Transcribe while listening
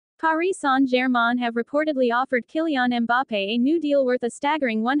Paris Saint-Germain have reportedly offered Kylian Mbappé a new deal worth a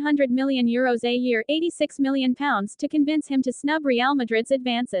staggering €100 million a year, £86 million, to convince him to snub Real Madrid's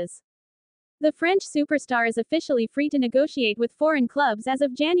advances. The French superstar is officially free to negotiate with foreign clubs as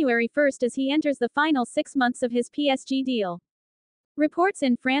of January 1 as he enters the final 6 months of his PSG deal. Reports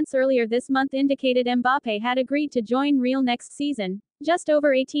in France earlier this month indicated Mbappé had agreed to join Real next season, just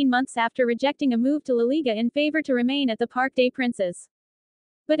over 18 months after rejecting a move to La Liga in favor to remain at the Parc des Princes.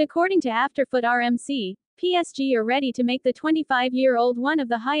 But according to Afterfoot RMC, PSG are ready to make the 25-year-old one of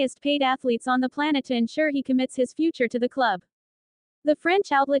the highest-paid athletes on the planet to ensure he commits his future to the club. The French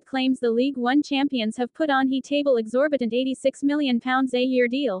outlet claims the Ligue 1 champions have put on the table exorbitant £86 million a year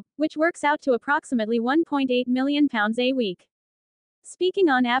deal, which works out to approximately £1.8 million a week. Speaking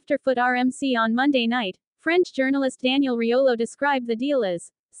on Afterfoot RMC on Monday night, French journalist Daniel Riolo described the deal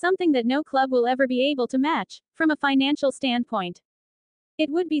as something that no club will ever be able to match, from a financial standpoint. It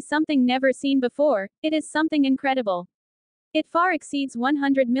would be something never seen before, it is something incredible. It far exceeds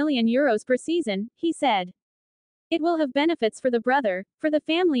 €100 million per season, he said. It will have benefits for the brother, for the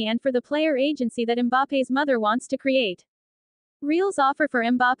family and for the player agency that Mbappé's mother wants to create. Real's offer for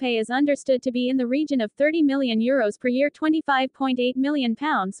Mbappé is understood to be in the region of €30 million per year, £25.8 million,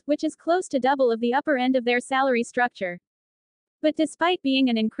 which is close to double of the upper end of their salary structure. But despite being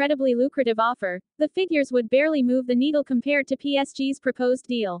an incredibly lucrative offer, the figures would barely move the needle compared to PSG's proposed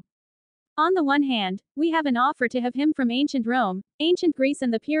deal. On the one hand, we have an offer to have him from ancient Rome, ancient Greece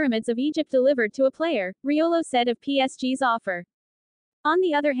and the pyramids of Egypt delivered to a player, Riolo said of PSG's offer. On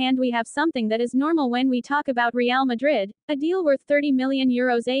the other hand, we have something that is normal when we talk about Real Madrid, a deal worth €30 million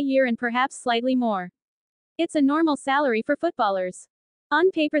a year and perhaps slightly more. It's a normal salary for footballers.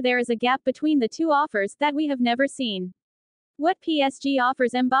 On paper there is a gap between the two offers that we have never seen. What PSG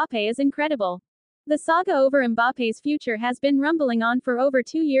offers Mbappé is incredible. The saga over Mbappé's future has been rumbling on for over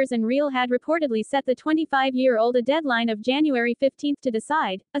 2 years, and Real had reportedly set the 25-year-old a deadline of January 15 to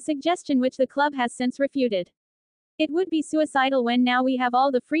decide, a suggestion which the club has since refuted. It would be suicidal when now we have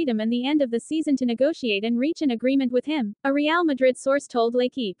all the freedom and the end of the season to negotiate and reach an agreement with him, a Real Madrid source told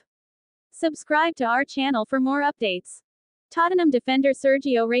L'Équipe. Subscribe to our channel for more updates. Tottenham defender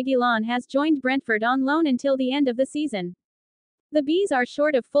Sergio Reguilion has joined Brentford on loan until the end of the season. The Bees are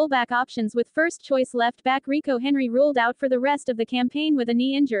short of fullback options, with first-choice left-back Rico Henry ruled out for the rest of the campaign with a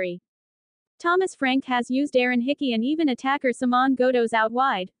knee injury. Thomas Frank has used Aaron Hickey and even attacker Simon Godos out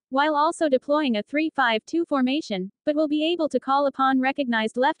wide, while also deploying a 3-5-2 formation, but will be able to call upon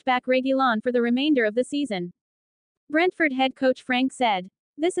recognized left-back Reguilion for the remainder of the season. Brentford head coach Frank said,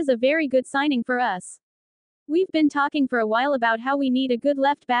 "This is a very good signing for us. We've been talking for a while about how we need a good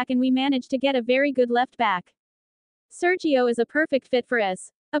left-back, and we managed to get a very good left-back. Sergio is a perfect fit for us,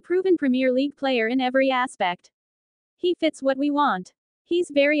 a proven Premier League player in every aspect. He fits what we want.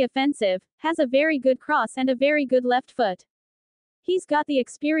 He's very offensive, has a very good cross and a very good left foot. He's got the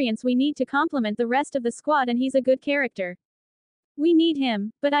experience we need to complement the rest of the squad, and he's a good character. We need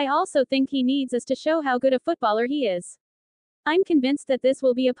him, but I also think he needs us to show how good a footballer he is. I'm convinced that this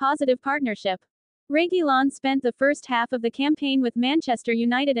will be a positive partnership." Reguilion spent the first half of the campaign with Manchester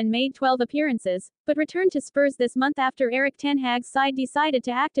United and made 12 appearances, but returned to Spurs this month after Erik ten Hag's side decided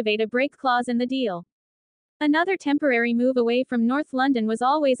to activate a break clause in the deal. Another temporary move away from North London was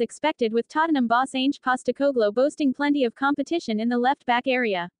always expected, with Tottenham boss Ange Postecoglou boasting plenty of competition in the left-back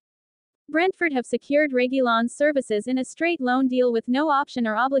area. Brentford have secured Reguilion's services in a straight loan deal with no option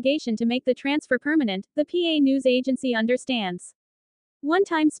or obligation to make the transfer permanent, the PA news agency understands.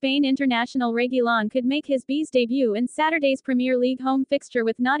 One-time Spain international Reguilion could make his Bees debut in Saturday's Premier League home fixture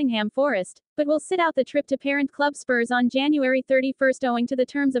with Nottingham Forest, but will sit out the trip to parent club Spurs on January 31 owing to the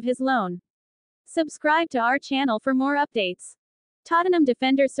terms of his loan. Subscribe to our channel for more updates. Tottenham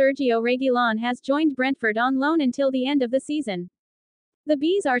defender Sergio Reguilion has joined Brentford on loan until the end of the season. The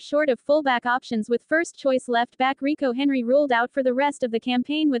Bees are short of fullback options, with first-choice left-back Rico Henry ruled out for the rest of the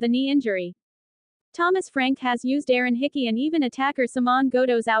campaign with a knee injury. Thomas Frank has used Aaron Hickey and even attacker Simon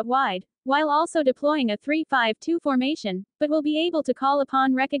Godos out wide, while also deploying a 3-5-2 formation, but will be able to call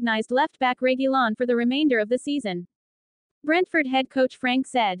upon recognized left-back Reguilion for the remainder of the season. Brentford head coach Frank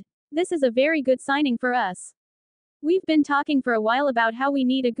said, "This is a very good signing for us. We've been talking for a while about how we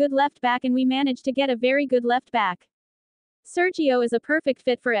need a good left-back, and we managed to get a very good left-back. Sergio is a perfect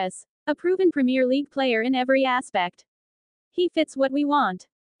fit for us, a proven Premier League player in every aspect. He fits what we want.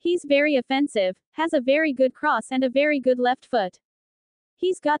 He's very offensive, has a very good cross and a very good left foot.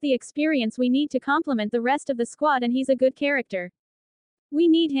 He's got the experience we need to complement the rest of the squad, and he's a good character. We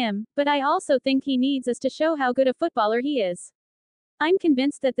need him, but I also think he needs us to show how good a footballer he is. I'm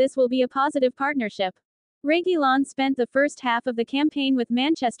convinced that this will be a positive partnership." Reguilon spent the first half of the campaign with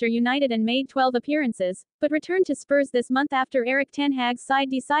Manchester United and made 12 appearances, but returned to Spurs this month after Erik ten Hag's side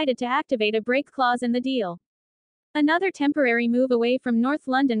decided to activate a break clause in the deal. Another temporary move away from North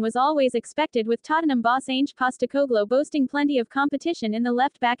London was always expected, with Tottenham boss Ange Postecoglou boasting plenty of competition in the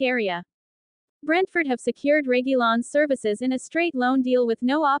left-back area. Brentford have secured Reguilon's services in a straight loan deal with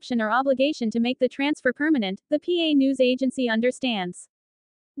no option or obligation to make the transfer permanent, the PA news agency understands.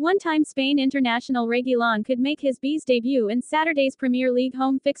 One-time Spain international Reguilon could make his Bees debut in Saturday's Premier League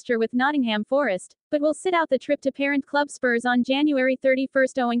home fixture with Nottingham Forest, but will sit out the trip to parent club Spurs on January 31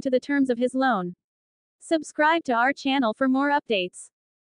 owing to the terms of his loan. Subscribe to our channel for more updates.